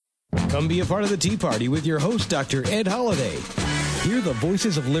Come be a part of the Tea Party with your host, Dr. Ed Holliday. Hear the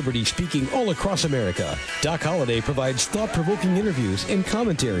voices of liberty speaking all across America. Doc Holliday provides thought-provoking interviews and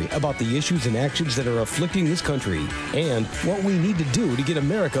commentary about the issues and actions that are afflicting this country and what we need to do to get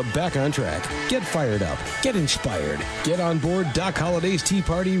America back on track. Get fired up. Get inspired. Get on board Doc Holliday's Tea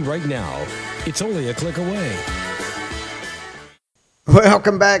Party right now. It's only a click away.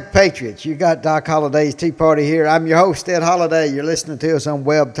 Welcome back, Patriots. You got Doc Holliday's Tea Party here. I'm your host, Ed Holliday. You're listening to us on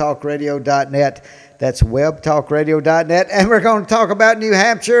webtalkradio.net. That's webtalkradio.net. And we're going to talk about New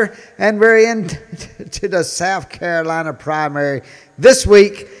Hampshire, and we're into the South Carolina primary this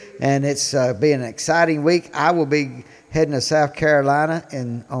week. And it's been an exciting week. I will be heading to South Carolina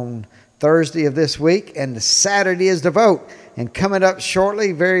on Thursday of this week, and Saturday is the vote. And coming up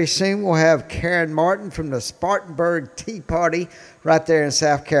shortly, very soon, we'll have Karen Martin from the Spartanburg Tea Party right there in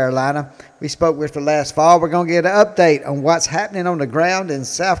South Carolina. We spoke with her last fall. We're going to get an update on what's happening on the ground in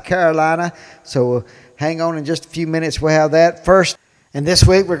South Carolina. So hang on in just a few minutes. We'll have that first. And this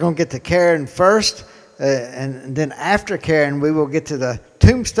week, we're going to get to Karen first. And then after Karen, we will get to the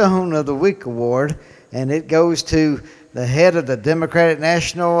Tombstone of the Week Award. And it goes to the head of the Democratic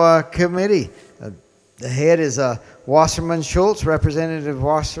National Committee. The head is Wasserman Schultz, Representative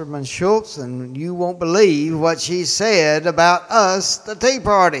Wasserman Schultz, and you won't believe what she said about us, the Tea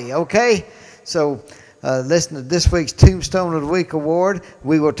Party, okay? So listen to this week's Tombstone of the Week Award.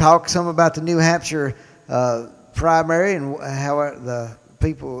 We will talk some about the New Hampshire primary and how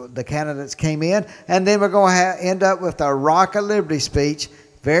the candidates came in. And then we're going to end up with our Rock of Liberty speech.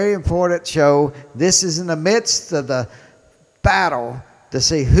 Very important show. This is in the midst of the battle to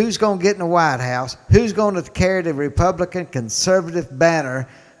see who's going to get in the White House, who's going to carry the Republican conservative banner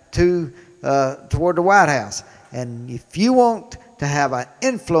toward the White House. And if you want to have an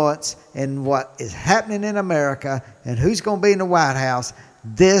influence in what is happening in America and who's going to be in the White House,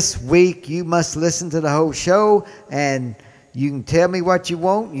 this week you must listen to the whole show, and you can tell me what you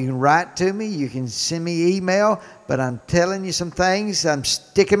want. You can write to me. You can send me email. But I'm telling you some things. I'm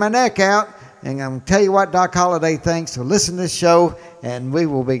sticking my neck out. And I'm going to tell you what Doc Holliday thinks. So listen to this show, and we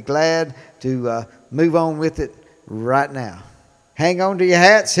will be glad to move on with it right now. Hang on to your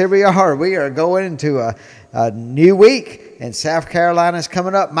hats. Here we are. We are going into a new week, and South Carolina is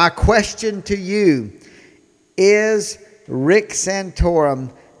coming up. My question to you, is Rick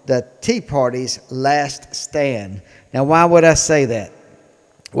Santorum the Tea Party's last stand? Now, why would I say that?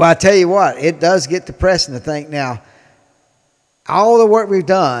 Well, I tell you what, it does get depressing to think now, all the work we've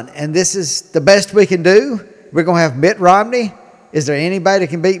done, and this is the best we can do. We're going to have Mitt Romney. Is there anybody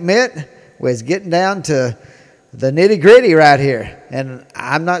that can beat Mitt? Well, it's getting down to the nitty-gritty right here. And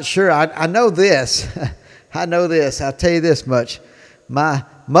I'm not sure. I know this. I know this. I'll tell you this much. My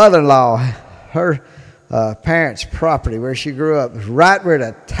mother-in-law, her parents' property where she grew up, is right where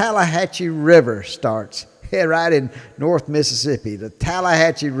the Tallahatchie River starts. Yeah, right in North Mississippi, the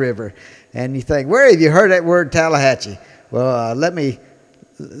Tallahatchie River. And you think, where have you heard that word Tallahatchie? Well, let me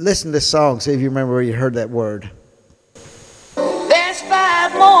listen to this song, see if you remember where you heard that word. There's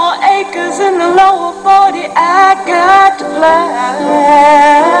 5 more acres in the lower 40 I got to plow.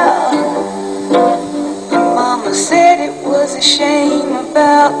 Mama said it was a shame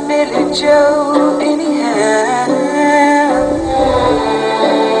about Billy Joe anyhow.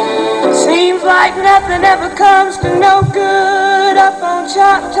 Seems like nothing ever comes to no good up on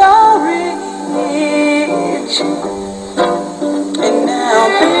Choctaw Ridge. And now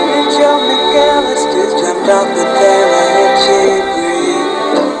Billy Joe McAllister's jumped off the Tallahatchie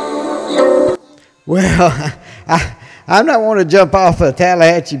Bridge. Well, I'm not wanting to jump off the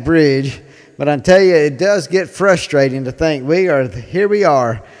Tallahatchie Bridge, but I tell you, it does get frustrating to think here we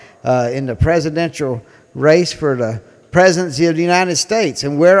are in the presidential race for the presidency of the United States.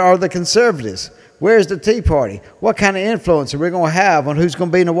 And where are the conservatives? Where's the Tea Party? What kind of influence are we going to have on who's going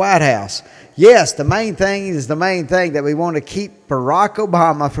to be in the White House? Yes, the main thing is the main thing, that we want to keep Barack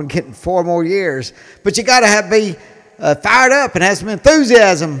Obama from getting 4 more years. But you got to be fired up and have some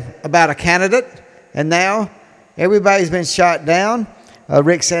enthusiasm about a candidate. And now everybody's been shot down.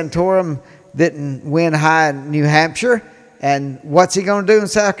 Rick Santorum didn't win high in New Hampshire. And what's he going to do in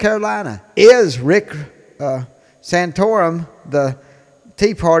South Carolina? Is Rick Santorum the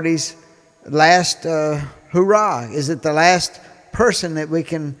Tea Party's last hurrah? Is it the last person that we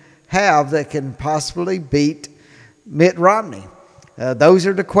can have that can possibly beat Mitt Romney? Those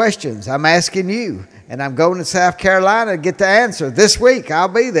are the questions I'm asking you. And I'm going to South Carolina to get the answer. This week, I'll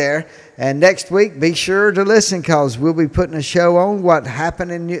be there. And next week, be sure to listen, because we'll be putting a show on what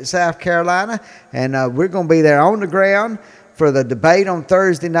happened in South Carolina. And we're going to be there on the ground for the debate on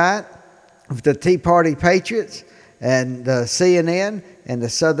Thursday night with the Tea Party Patriots and CNN and the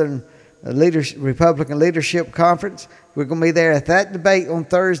Southern Republican Leadership Conference. We're going to be there at that debate on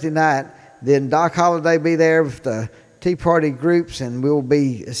Thursday night. Then Doc Holliday be there with the Tea Party groups, and we'll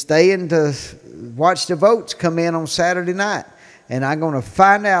be staying to watch the votes come in on Saturday night. And I'm going to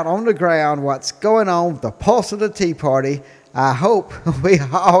find out on the ground what's going on with the pulse of the Tea Party. I hope we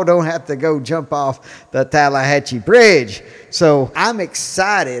all don't have to go jump off the Tallahatchie Bridge. So I'm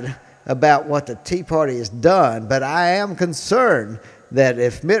excited about what the Tea Party has done, but I am concerned that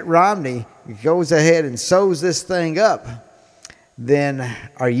if Mitt Romney goes ahead and sews this thing up, then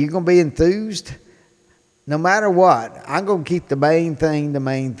are you going to be enthused? No matter what, I'm going to keep the main thing the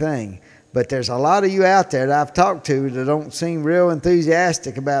main thing. But there's a lot of you out there that I've talked to that don't seem real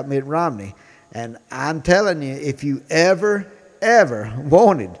enthusiastic about Mitt Romney. And I'm telling you, if you ever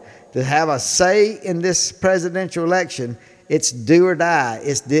wanted to have a say in this presidential election, it's do or die.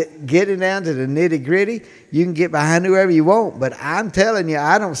 It's getting down to the nitty gritty. You can get behind whoever you want, but I'm telling you,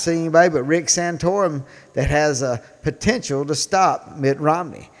 I don't see anybody but Rick Santorum that has a potential to stop Mitt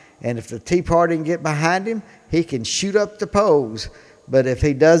Romney. And if the Tea Party can get behind him, he can shoot up the polls. But if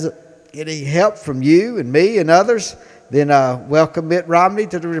he doesn't get any help from you and me and others, then welcome Mitt Romney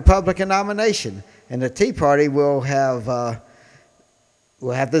to the Republican nomination. And the Tea Party will have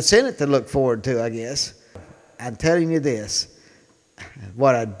the Senate to look forward to, I guess. I'm telling you this.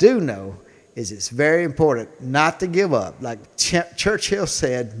 What I do know is it's very important not to give up. Like Churchill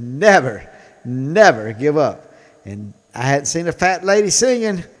said, never give up. And I hadn't seen a fat lady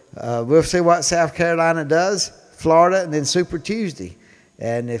singing. We'll see what South Carolina does, Florida, and then Super Tuesday.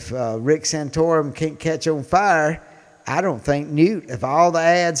 And if Rick Santorum can't catch on fire, I don't think Newt, if all the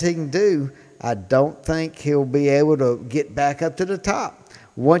ads he can do, I don't think he'll be able to get back up to the top.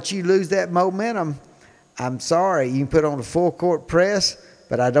 Once you lose that momentum, I'm sorry, you can put on a full court press,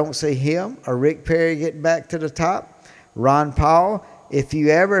 but I don't see him or Rick Perry getting back to the top. Ron Paul, if you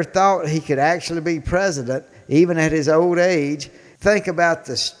ever thought he could actually be president, even at his old age, think about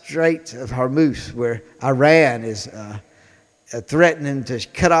the Strait of Hormuz, where Iran is threatening to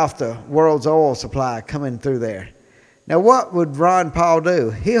cut off the world's oil supply coming through there. Now, what would Ron Paul do?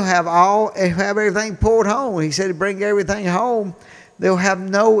 He'll have everything pulled home. He said he'd bring everything home. They'll have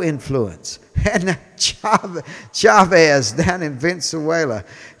no influence. And Chavez down in Venezuela.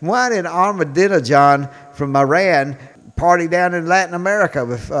 Why did Ahmadinejad from Iran party down in Latin America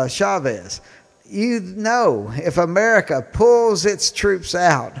with Chavez? You know, if America pulls its troops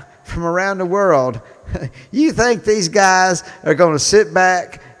out from around the world, you think these guys are going to sit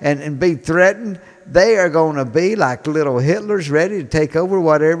back and be threatened? They are going to be like little Hitlers, ready to take over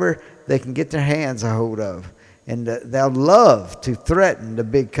whatever they can get their hands a hold of. And they'll love to threaten the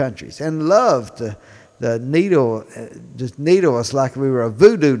big countries and love to just needle us like we were a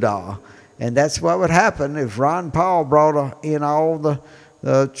voodoo doll. And that's what would happen if Ron Paul brought in all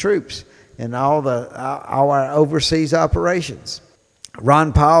the troops and all our overseas operations.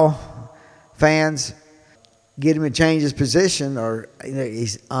 Ron Paul fans get him to change his position, or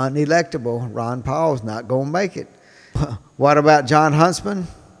he's unelectable. Ron Paul's not going to make it. What about John Huntsman?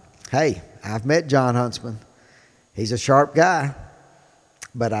 Hey, I've met John Huntsman. He's a sharp guy,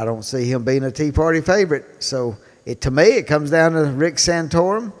 but I don't see him being a Tea Party favorite. So to me, it comes down to Rick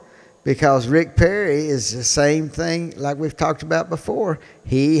Santorum, because Rick Perry is the same thing like we've talked about before.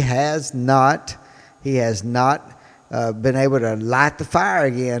 He has not been able to light the fire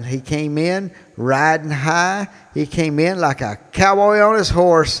again. He came in riding high. He came in like a cowboy on his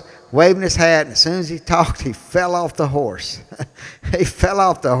horse, waving his hat, and as soon as he talked, he fell off the horse. He fell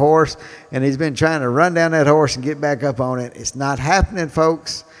off the horse, and he's been trying to run down that horse and get back up on it. It's not happening,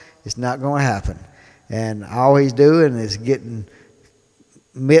 folks. It's not going to happen. And all he's doing is getting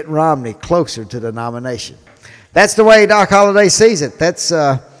Mitt Romney closer to the nomination. That's the way Doc Holliday sees it. That's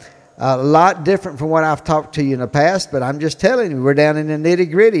a lot different from what I've talked to you in the past, but I'm just telling you, we're down in the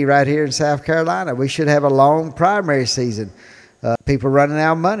nitty-gritty right here in South Carolina. We should have a long primary season. People running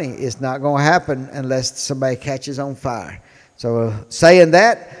out of money. It's not going to happen unless somebody catches on fire. So saying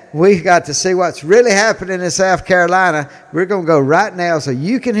that, we've got to see what's really happening in South Carolina. We're going to go right now so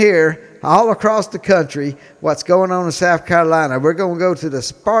you can hear all across the country what's going on in South Carolina. We're going to go to the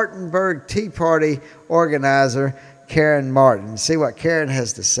Spartanburg Tea Party organizer, Karen Martin, and see what Karen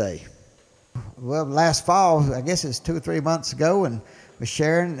has to say. Well, last fall, I guess it's 2 or 3 months ago, and with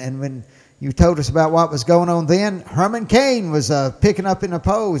Sharon, and when you told us about what was going on then, Herman Cain was picking up in the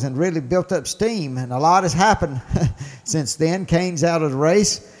polls and really built up steam, and a lot has happened since then. Cain's out of the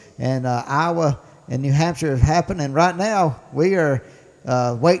race, and Iowa and New Hampshire have happened, and right now we are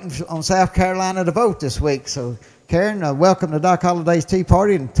waiting on South Carolina to vote this week. So, Karen, welcome to Doc Holliday's Tea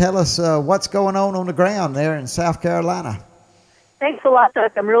Party, and tell us what's going on the ground there in South Carolina. Thanks a lot,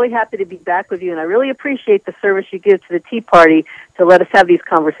 Doug. I'm really happy to be back with you, and I really appreciate the service you give to the Tea Party to let us have these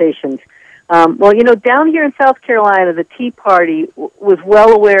conversations. Well, down here in South Carolina, the Tea Party was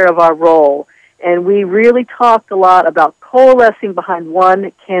well aware of our role, and we really talked a lot about coalescing behind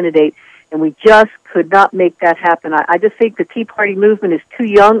one candidate, and we just could not make that happen. I just think the Tea Party movement is too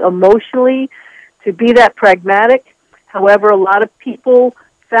young emotionally to be that pragmatic. However, a lot of people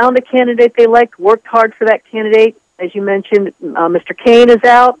found a candidate they liked, worked hard for that candidate. As you mentioned, Mr. Kane is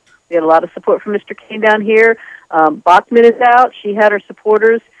out. We had a lot of support from Mr. Kane down here. Bachmann is out. She had her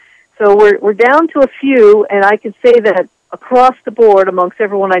supporters. So we're down to a few, and I can say that across the board, amongst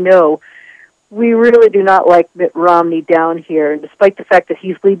everyone I know, we really do not like Mitt Romney down here. And despite the fact that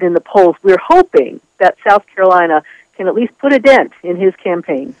he's leading in the polls, we're hoping that South Carolina can at least put a dent in his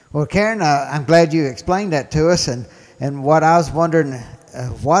campaign. Well, Karen, I'm glad you explained that to us. And what I was wondering,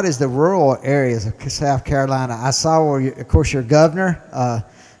 what is the rural areas of South Carolina? I saw, of course, your governor,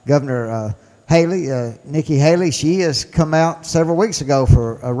 Governor Haley, Nikki Haley, she has come out several weeks ago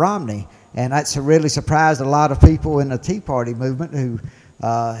for Romney. And that's really surprised a lot of people in the Tea Party movement who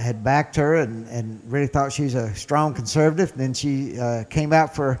had backed her and really thought she was a strong conservative. And then she came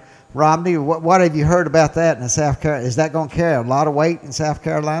out for Romney. What have you heard about that in South Carolina? Is that going to carry a lot of weight in South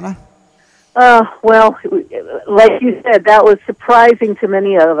Carolina? Well, like you said, that was surprising to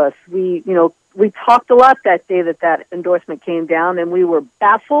many of us. We talked a lot that day that endorsement came down, and we were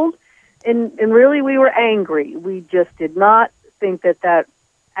baffled, and really we were angry. We just did not think that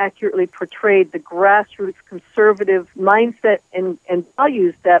accurately portrayed the grassroots conservative mindset and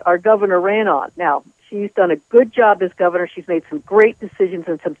values that our governor ran on. Now, she's done a good job as governor. She's made some great decisions,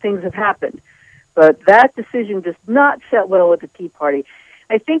 and some things have happened. But that decision does not set well with the Tea Party.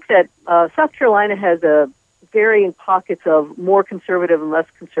 I think that South Carolina has varying pockets of more conservative and less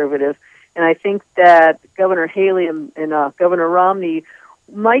conservative, and I think that Governor Haley and Governor Romney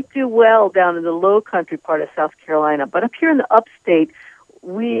might do well down in the low country part of South Carolina. But up here in the upstate,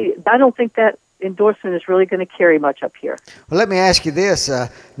 I don't think that endorsement is really going to carry much up here. Well, let me ask you this.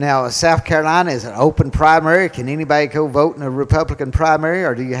 Now, South Carolina is an open primary. Can anybody go vote in a Republican primary,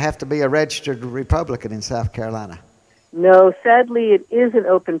 or do you have to be a registered Republican in South Carolina? No, sadly, it is an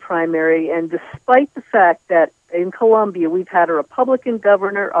open primary, and despite the fact that in Columbia we've had a Republican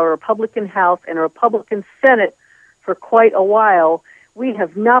governor, a Republican House, and a Republican Senate for quite a while, we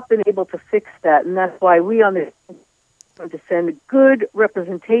have not been able to fix that, and that's why we on the to send good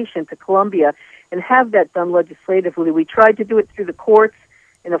representation to Columbia and have that done legislatively. We tried to do it through the courts,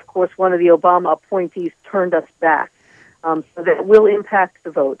 and of course one of the Obama appointees turned us back. So that will impact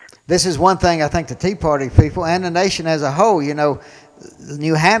the vote. This is one thing I think the Tea Party people and the nation as a whole,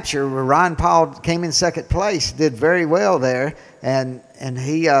 New Hampshire, where Ron Paul came in second place, did very well there, and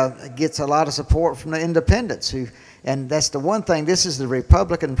he gets a lot of support from the independents and that's the one thing. This is the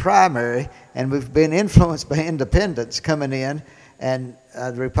Republican primary, and we've been influenced by independents coming in, and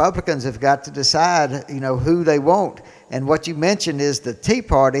the Republicans have got to decide, who they want. And what you mentioned is the Tea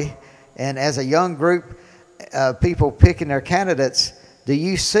Party, and as a young group, people picking their candidates. Do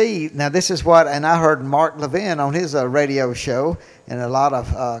you see, now this is what, and I heard Mark Levin on his radio show, and a lot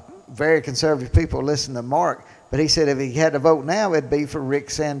of very conservative people listen to Mark, but he said if he had to vote now, it'd be for Rick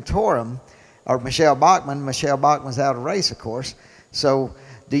Santorum or Michelle Bachmann. Michelle Bachmann's out of race, of course. So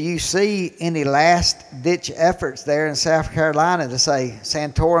do you see any last-ditch efforts there in South Carolina to say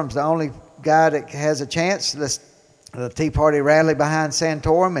Santorum's the only guy that has a chance? The Tea Party rally behind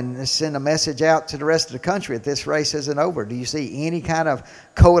Santorum and send a message out to the rest of the country that this race isn't over. Do you see any kind of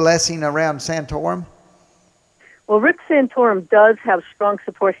coalescing around Santorum? Well, Rick Santorum does have strong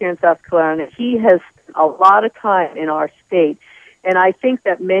support here in South Carolina. He has a lot of time in our state, and I think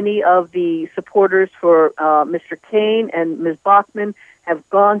that many of the supporters for Mr. Kane and Ms. Bachmann have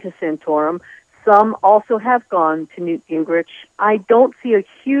gone to Santorum. Some also have gone to Newt Gingrich. I don't see a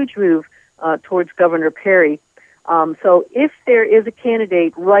huge move towards Governor Perry. So if there is a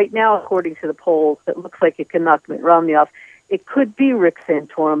candidate right now, according to the polls, that looks like it can knock Mitt Romney off, it could be Rick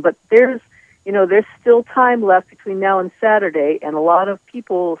Santorum. But there's still time left between now and Saturday, and a lot of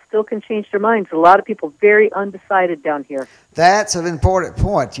people still can change their minds. A lot of people very undecided down here. That's an important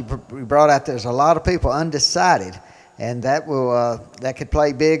point you brought out. There's a lot of people undecided, and that could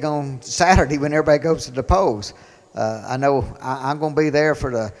play big on Saturday when everybody goes to the polls. I know I'm going to be there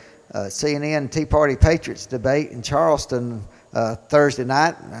for the CNN Tea Party Patriots debate in Charleston Thursday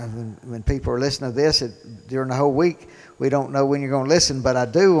night. When people are listening to this during the whole week, we don't know when you're going to listen, but I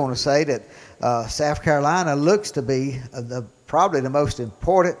do want to say that South Carolina looks to be probably the most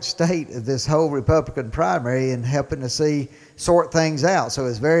important state of this whole Republican primary in helping to see sort things out. So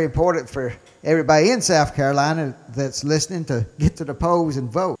it's very important for everybody in South Carolina that's listening to get to the polls and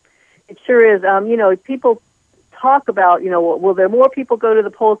vote. It sure is. People talk about, will there more people go to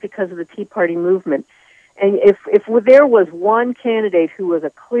the polls because of the Tea Party movement? And if there was one candidate who was a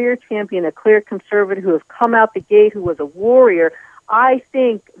clear champion, a clear conservative, who has come out the gate, who was a warrior, I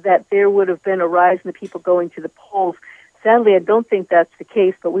think that there would have been a rise in the people going to the polls. Sadly, I don't think that's the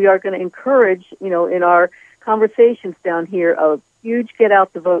case, but we are going to encourage, in our conversations down here, a huge get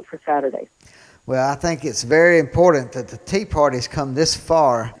out the vote for Saturday. Well, I think it's very important that the Tea Party's come this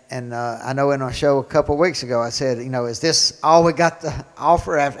far. And I know in our show a couple of weeks ago, I said, is this all we got to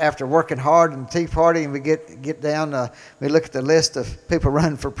offer after working hard in the Tea Party? And we get down, we look at the list of people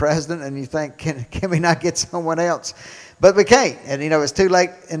running for president, and you think, can we not get someone else? But we can't. And, it's too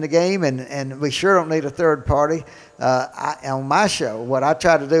late in the game, and we sure don't need a third party. On my show, what I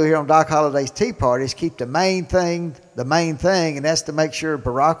try to do here on Doc Holliday's Tea Party is keep the main thing, and that's to make sure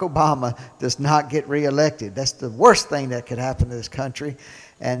Barack Obama does not get reelected. That's the worst thing that could happen to this country.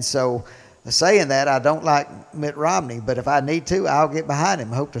 And so, saying that, I don't like Mitt Romney, but if I need to, I'll get behind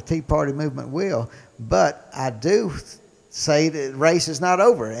him. I hope the Tea Party movement will. But I do say that the race is not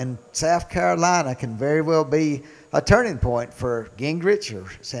over, and South Carolina can very well be a turning point for Gingrich or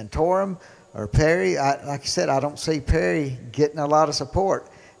Santorum or Perry. Like I said, I don't see Perry getting a lot of support,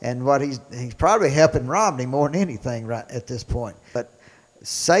 and what he's probably helping Romney more than anything right at this point. But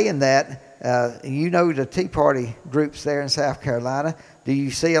saying that, the Tea Party groups there in South Carolina, do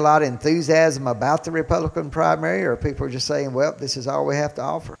you see a lot of enthusiasm about the Republican primary, or people are just saying, well, this is all we have to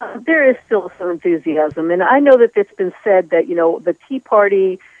offer? There is still some enthusiasm, and I know that it's been said that, the Tea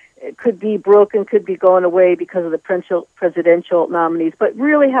Party could be broken, could be going away because of the presidential nominees. But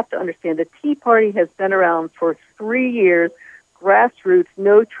really have to understand, the Tea Party has been around for 3 years, grassroots,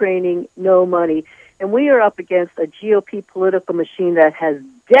 no training, no money. And we are up against a GOP political machine that has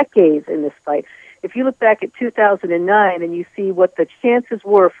decades in this fight. If you look back at 2009 and you see what the chances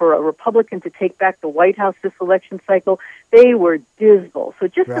were for a Republican to take back the White House this election cycle, they were dismal. So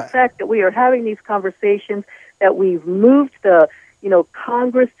just the fact that we are having these conversations, that we've moved the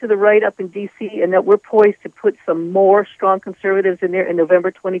Congress to the right up in D.C., and that we're poised to put some more strong conservatives in there in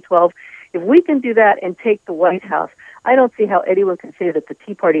November 2012. If we can do that and take the White House, I don't see how anyone can say that the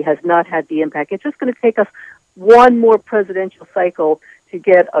Tea Party has not had the impact. It's just going to take us one more presidential cycle to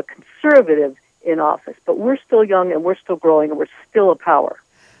get a conservative in office. But we're still young, and we're still growing, and we're still a power.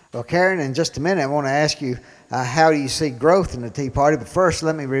 Well, Karen, in just a minute, I want to ask you, how do you see growth in the Tea Party? But first,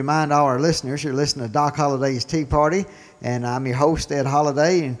 let me remind all our listeners, you're listening to Doc Holliday's Tea Party, and I'm your host, Ed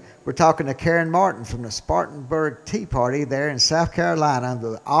Holliday, and we're talking to Karen Martin from the Spartanburg Tea Party there in South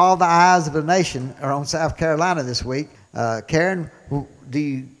Carolina. All the eyes of the nation are on South Carolina this week. Karen,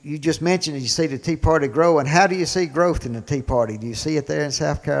 you just mentioned that you see the Tea Party grow, and how do you see growth in the Tea Party? Do you see it there in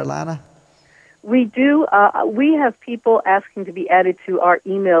South Carolina? We do. We have people asking to be added to our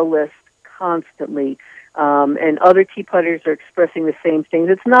email list constantly, and other Tea Partiers are expressing the same things.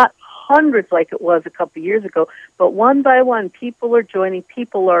 It's not hundreds like it was a couple of years ago, but one by one, people are joining,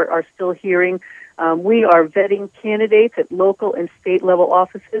 people are still hearing. We are vetting candidates at local and state level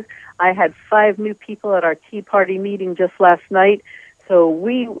offices. I had 5 new people at our Tea Party meeting just last night. So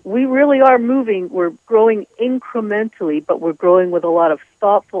we really are moving. We're growing incrementally, but we're growing with a lot of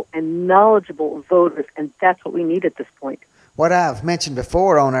thoughtful and knowledgeable voters, and that's what we need at this point. What I've mentioned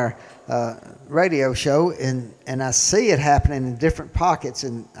before on our radio show, and I see it happening in different pockets,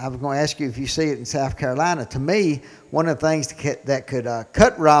 and I was going to ask you if you see it in South Carolina. To me, one of the things that could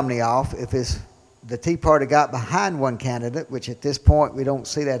cut Romney off if the Tea Party got behind one candidate, which at this point we don't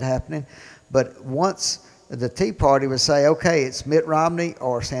see that happening, but once the Tea Party would say, okay, it's Mitt Romney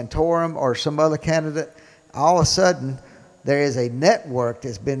or Santorum or some other candidate, all of a sudden there is a network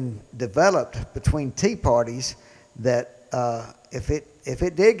that's been developed between Tea Parties that if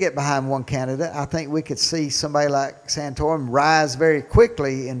it did get behind one candidate, I think we could see somebody like Santorum rise very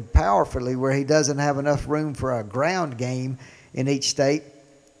quickly and powerfully where he doesn't have enough room for a ground game in each state.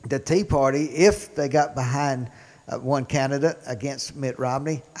 The Tea Party, if they got behind one candidate against Mitt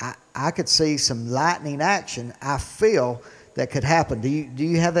Romney, I could see some lightning action, I feel, that could happen. Do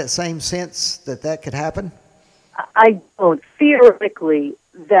you have that same sense that could happen? I don't. Theoretically,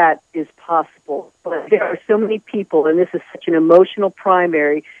 that is possible. But there are so many people, and this is such an emotional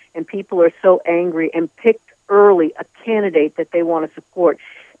primary, and people are so angry and picked early a candidate that they want to support.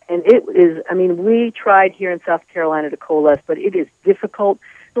 And it is, we tried here in South Carolina to coalesce, but it is difficult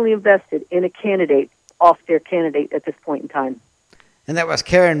to invested in a candidate off their candidate at this point in time. And that was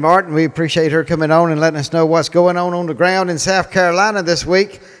Karen Martin. We appreciate her coming on and letting us know what's going on the ground in South Carolina this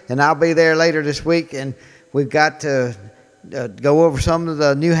week. And I'll be there later this week. And we've got go over some of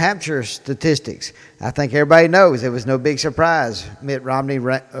the New Hampshire statistics. I think everybody knows it was no big surprise. Mitt Romney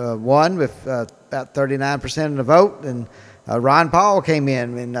won with about 39% of the vote, and Ron Paul came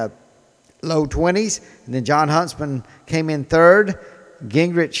in low 20s, and then John Huntsman came in third,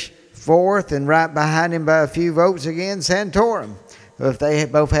 Gingrich fourth, and right behind him by a few votes again, Santorum. If they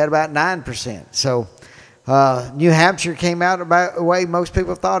had both had about 9%. So New Hampshire came out about the way most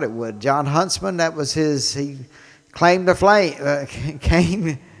people thought it would. John Huntsman, he claimed the flame.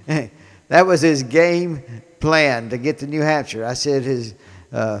 That was his game plan to get to New Hampshire. I said his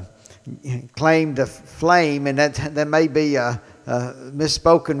claim to flame, and that may be a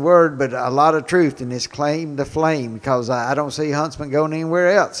misspoken word, but a lot of truth in his claim to flame, because I don't see Huntsman going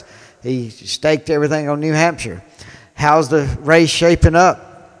anywhere else. He staked everything on New Hampshire. How's the race shaping up?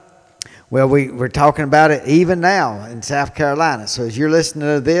 Well, we're talking about it even now in South Carolina. So as you're listening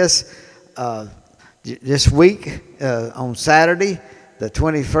to this week, on Saturday, the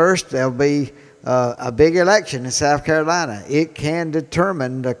 21st, there'll be a big election in South Carolina. It can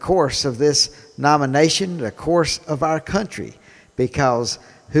determine the course of this nomination, the course of our country, because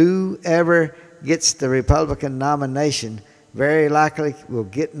whoever gets the Republican nomination very likely will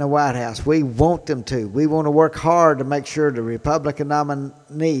get in the White House. We want them to. We want to work hard to make sure the Republican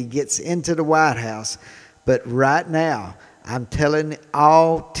nominee gets into the White House. But right now, I'm telling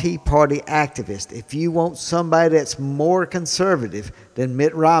all Tea Party activists, if you want somebody that's more conservative than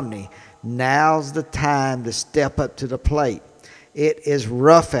Mitt Romney, now's the time to step up to the plate. It is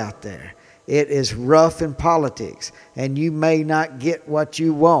rough out there. It is rough in politics, and you may not get what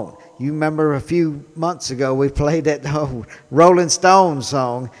you want. You remember a few months ago we played that Rolling Stones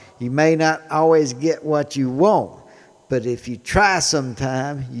song. You may not always get what you want, but if you try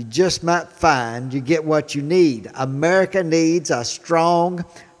sometime, you just might find you get what you need. America needs a strong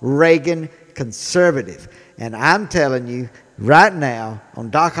Reagan conservative. And I'm telling you right now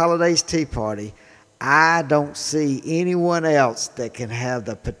on Doc Holliday's Tea Party, I don't see anyone else that can have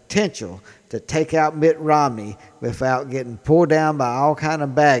the potential to take out Mitt Romney without getting pulled down by all kind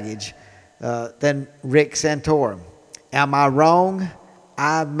of baggage than Rick Santorum. Am I wrong?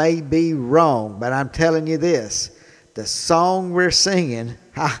 I may be wrong, but I'm telling you this. The song we're singing,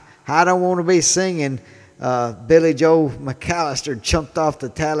 I don't want to be singing Billy Joe McAllister jumped off the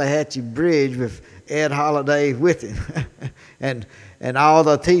Tallahatchie Bridge with Ed Holiday with him and all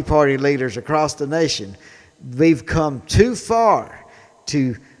the Tea Party leaders across the nation. We've come too far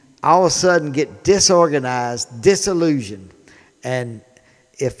to all of a sudden get disorganized, disillusioned. And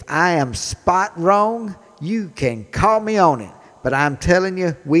if I am spot wrong, you can call me on it. But I'm telling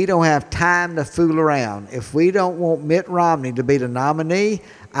you, we don't have time to fool around. If we don't want Mitt Romney to be the nominee,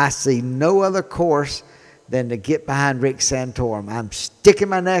 I see no other course than to get behind Rick Santorum. I'm sticking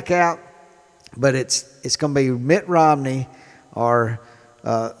my neck out, but it's going to be Mitt Romney or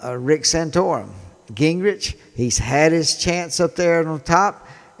Rick Santorum. Gingrich, he's had his chance up there on top,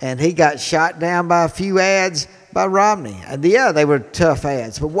 and he got shot down by a few ads by Romney. And yeah, they were tough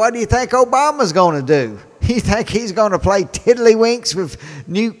ads. But what do you think Obama's going to do? You think he's going to play tiddlywinks with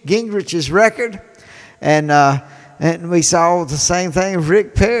Newt Gingrich's record? And we saw the same thing with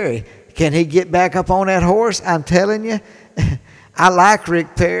Rick Perry. Can he get back up on that horse? I'm telling you, I like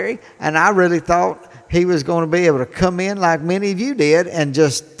Rick Perry, and I really thought he was going to be able to come in like many of you did and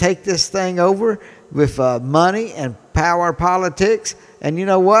just take this thing over with money and power politics. And you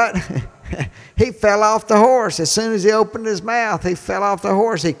know what? He fell off the horse. As soon as he opened his mouth, he fell off the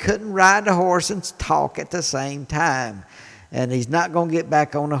horse. He couldn't ride the horse and talk at the same time. And he's not going to get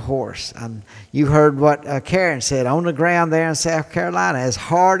back on a horse. You heard what Karen said. On the ground there in South Carolina, as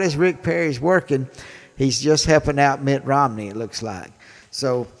hard as Rick Perry's working, he's just helping out Mitt Romney, it looks like.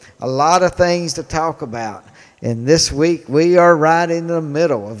 So a lot of things to talk about. And this week, we are right in the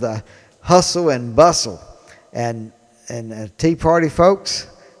middle of the hustle and bustle. And Tea Party folks,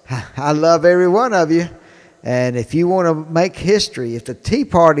 I love every one of you. And if you want to make history, if the Tea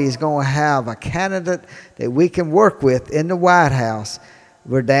Party is going to have a candidate that we can work with in the White House,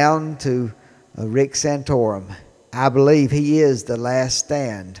 we're down to Rick Santorum. I believe he is the last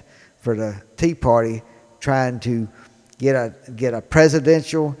stand for the Tea Party trying to get a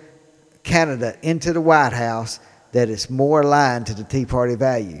presidential candidate into the White House that is more aligned to the Tea Party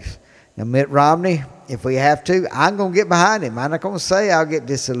values. Now, Mitt Romney, if we have to, I'm going to get behind him. I'm not going to say I'll get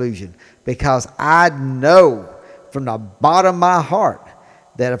disillusioned, because I know from the bottom of my heart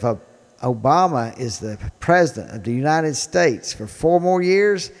that if Obama is the president of the United States for 4 more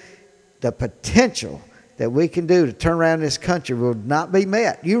years, the potential that we can do to turn around this country will not be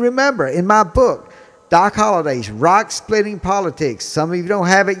met. You remember in my book, Doc Holliday's Rock Splitting Politics. Some of you don't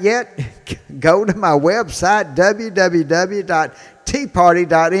have it yet. Go to my website,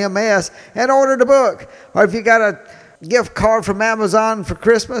 www.teaparty.ms, and order the book. Or if you got a gift card from Amazon for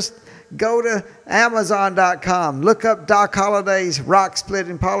Christmas, go to Amazon.com. Look up Doc Holliday's Rock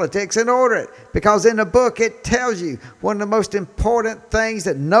Splitting Politics and order it. Because in the book, it tells you one of the most important things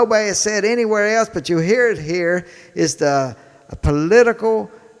that nobody has said anywhere else, but you hear it here, is the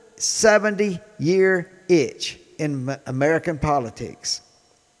political 70-year itch in American politics.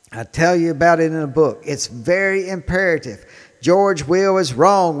 I tell you about it in the book. It's very imperative. George Will is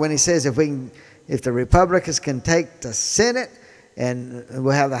wrong when he says if the Republicans can take the Senate and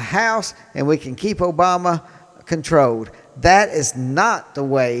we'll have the House and we can keep Obama controlled. That is not the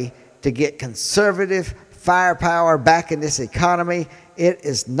way to get conservative firepower back in this economy. It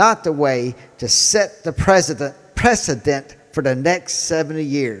is not the way to set the precedent for the next 70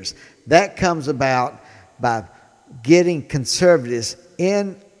 years. That comes about by getting conservatives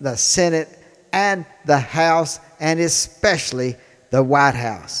in the Senate and the House, and especially the White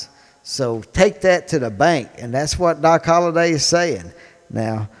House. So take that to the bank, and that's what Doc Holliday is saying.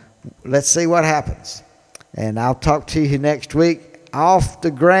 Now, let's see what happens. And I'll talk to you next week off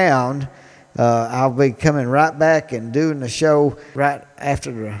the ground. I'll be coming right back and doing the show right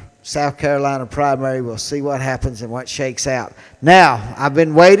after the South Carolina primary. We'll see what happens and what shakes out. Now, I've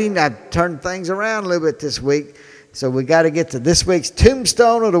been waiting. I've turned things around a little bit this week. So we got to get to this week's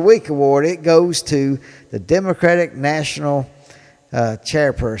Tombstone of the Week award. It goes to the Democratic National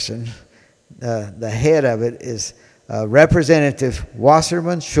chairperson. The head of it is Representative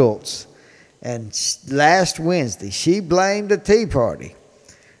Wasserman Schultz. And last Wednesday, she blamed the Tea Party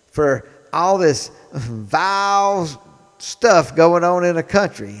for all this vile stuff going on in the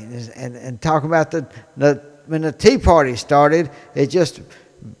country, and talking about when the Tea Party started, it just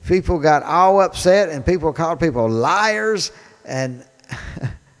people got all upset and people called people liars, and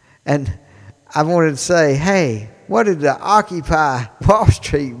I wanted to say, hey, what did the Occupy Wall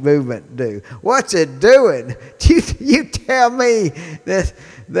Street movement do? What's it doing? You tell me that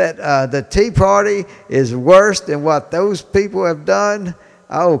the Tea Party is worse than what those people have done?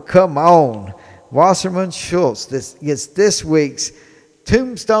 Oh, come on. Wasserman Schultz gets this week's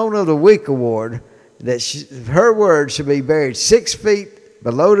Tombstone of the Week award. That her words should be buried 6 feet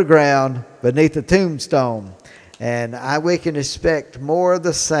below the ground beneath the tombstone. And we can expect more of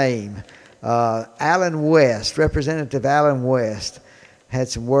the same. Alan West, Representative Alan West, had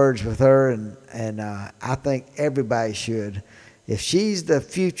some words with her, and I think everybody should. If she's the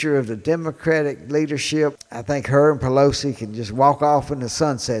future of the Democratic leadership, I think her and Pelosi can just walk off in the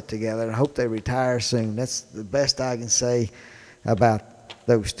sunset together. I hope they retire soon. That's the best I can say about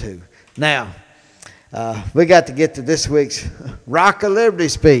those two. Now, we got to get to this week's Rock of Liberty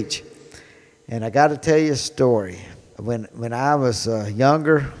speech. And I got to tell you a story. When I was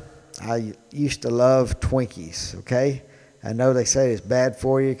younger, I used to love Twinkies, okay? I know they say it's bad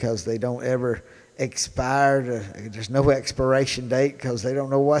for you because they don't ever expire. There's no expiration date because they don't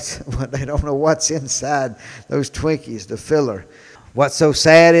know what's inside those Twinkies, the filler. What's so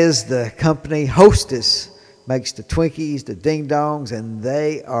sad is the company Hostess makes the Twinkies, the Ding Dongs, and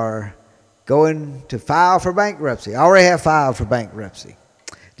they are going to file for bankruptcy. Already have filed for bankruptcy.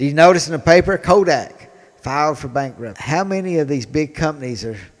 Did you notice in the paper? Kodak filed for bankruptcy. How many of these big companies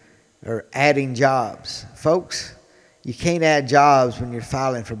are adding jobs? Folks, you can't add jobs when you're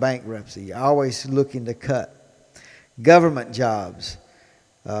filing for bankruptcy. You're always looking to cut. Government jobs.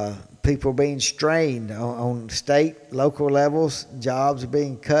 People being strained on state, local levels. Jobs are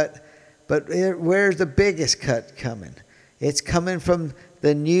being cut. But where's the biggest cut coming? It's coming from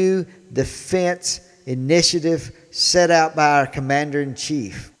the new defense initiative set out by our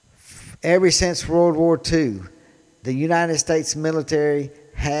commander-in-chief. Ever since World War II, the United States military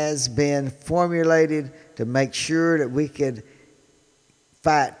has been formulated to make sure that we could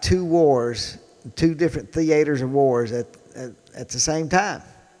fight two wars, two different theaters of wars at the same time.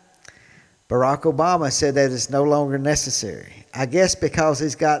 Barack Obama said that it's no longer necessary. I guess because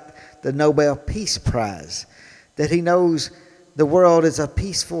he's got the Nobel Peace Prize, that he knows the world is a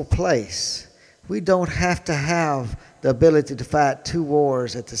peaceful place. We don't have to have the ability to fight two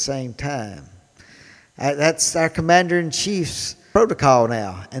wars at the same time. That's our commander-in-chief's protocol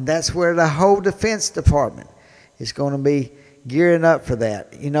now, and that's where the whole Defense Department is going to be gearing up for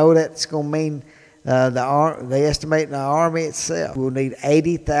that. You know, that's going to mean they estimate in the Army itself will need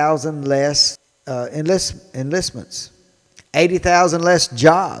 80,000 less enlistments, 80,000 less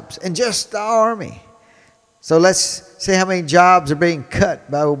jobs in just the Army. So let's see how many jobs are being cut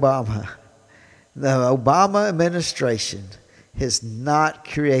by Obama. The Obama administration is not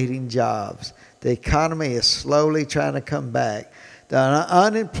creating jobs. The economy is slowly trying to come back. The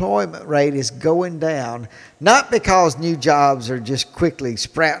unemployment rate is going down, not because new jobs are just quickly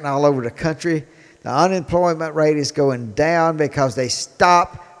sprouting all over the country. The unemployment rate is going down because they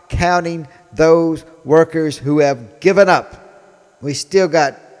stop counting those workers who have given up. We still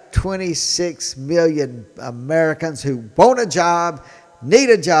got 26 million Americans who want a job, need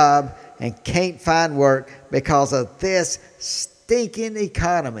a job, and can't find work because of this stinking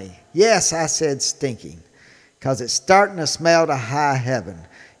economy. Yes, I said stinking, because it's starting to smell to high heaven.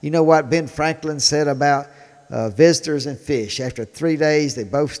 You know what Ben Franklin said about visitors and fish? After 3 days, they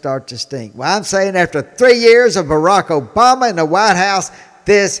both start to stink. Well, I'm saying after 3 years of Barack Obama in the White House,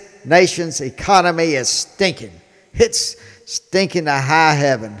 this nation's economy is stinking. It's stinking to high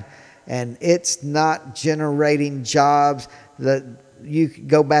heaven, and it's not generating jobs. You can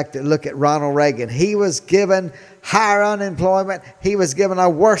go back to look at Ronald Reagan. He was given higher unemployment. He was given a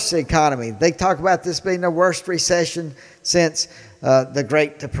worse economy. They talk about this being the worst recession since the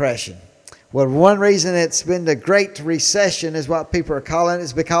Great Depression. Well, one reason it's been the Great Recession is what people are calling it,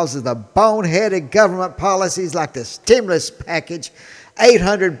 is because of the boneheaded government policies like the stimulus package,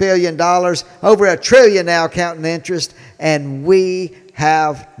 $800 billion, over $1 trillion now counting interest, and we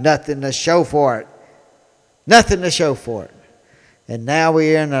have nothing to show for it. Nothing to show for it. And now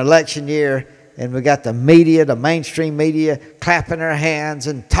we're in an election year, and we got the media, the mainstream media, clapping their hands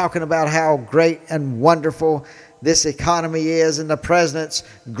and talking about how great and wonderful this economy is, and the president's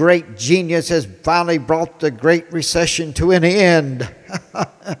great genius has finally brought the Great Recession to an end.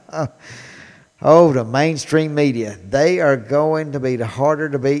 Oh, the mainstream media. They are going to be harder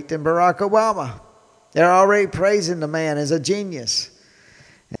to beat than Barack Obama. They're already praising the man as a genius.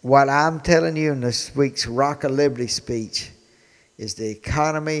 What I'm telling you in this week's Rock of Liberty speech is the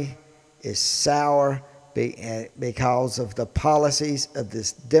economy is sour because of the policies of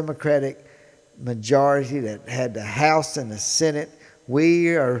this Democratic majority that had the House and the Senate. We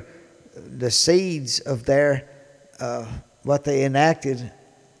are the seeds of their what they enacted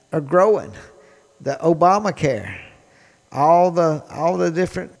are growing. The Obamacare, all the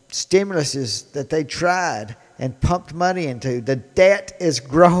different stimuluses that they tried and pumped money into, the debt is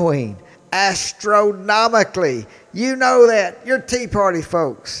growing astronomically. You know that. You're Tea Party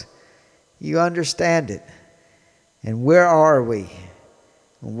folks. You understand it. And where are we?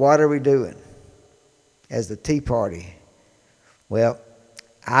 And what are we doing as the Tea Party? Well,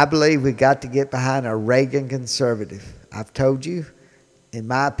 I believe we got to get behind a Reagan conservative. I've told you, in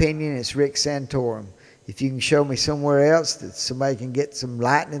my opinion, it's Rick Santorum. If you can show me somewhere else that somebody can get some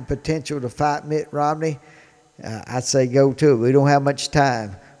lightning potential to fight Mitt Romney, I'd say go to it. We don't have much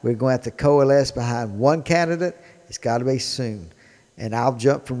time. We're going to have to coalesce behind one candidate. It's got to be soon. And I'll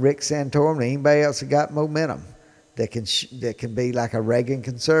jump from Rick Santorum to anybody else that got momentum that can be like a Reagan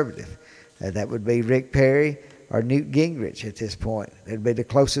conservative. That would be Rick Perry or Newt Gingrich at this point. They'd be the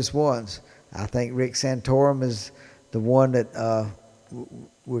closest ones. I think Rick Santorum is the one that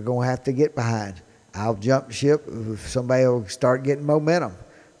we're going to have to get behind. I'll jump ship if somebody will start getting momentum.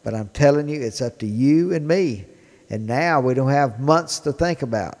 But I'm telling you, it's up to you and me. And now we don't have months to think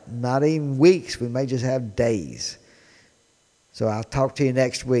about, not even weeks. We may just have days. So I'll talk to you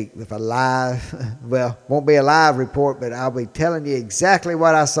next week with a live, well, won't be a live report, but I'll be telling you exactly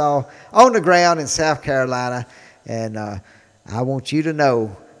what I saw on the ground in South Carolina. And I want you to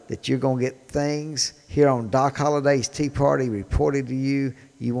know that you're going to get things here on Doc Holliday's Tea Party reported to you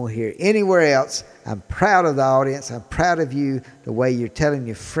you won't hear anywhere else. I'm proud of the audience. I'm proud of you, the way you're telling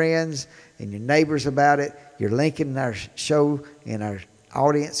your friends and your neighbors about it. You're linking our show, and our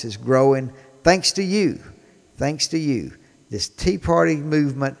audience is growing. Thanks to you. Thanks to you. This Tea Party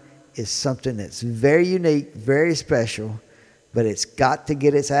movement is something that's very unique, very special, but it's got to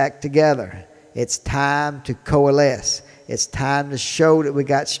get its act together. It's time to coalesce. It's time to show that we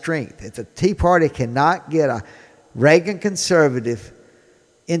got strength. If the Tea Party cannot get a Reagan conservative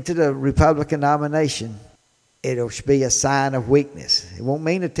into the Republican nomination, it'll be a sign of weakness. It won't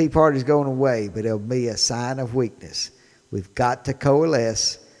mean the Tea Party's going away, but it'll be a sign of weakness. We've got to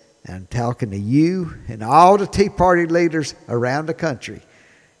coalesce. And I'm talking to you and all the Tea Party leaders around the country.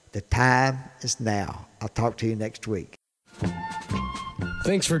 The time is now. I'll talk to you next week.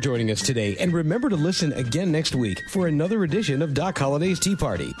 Thanks for joining us today, and remember to listen again next week for another edition of Doc Holliday's Tea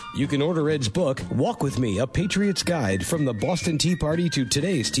Party. You can order Ed's book, Walk With Me, A Patriot's Guide from the Boston Tea Party to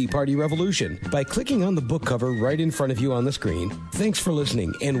today's Tea Party Revolution by clicking on the book cover right in front of you on the screen. Thanks for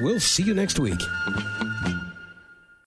listening, and we'll see you next week.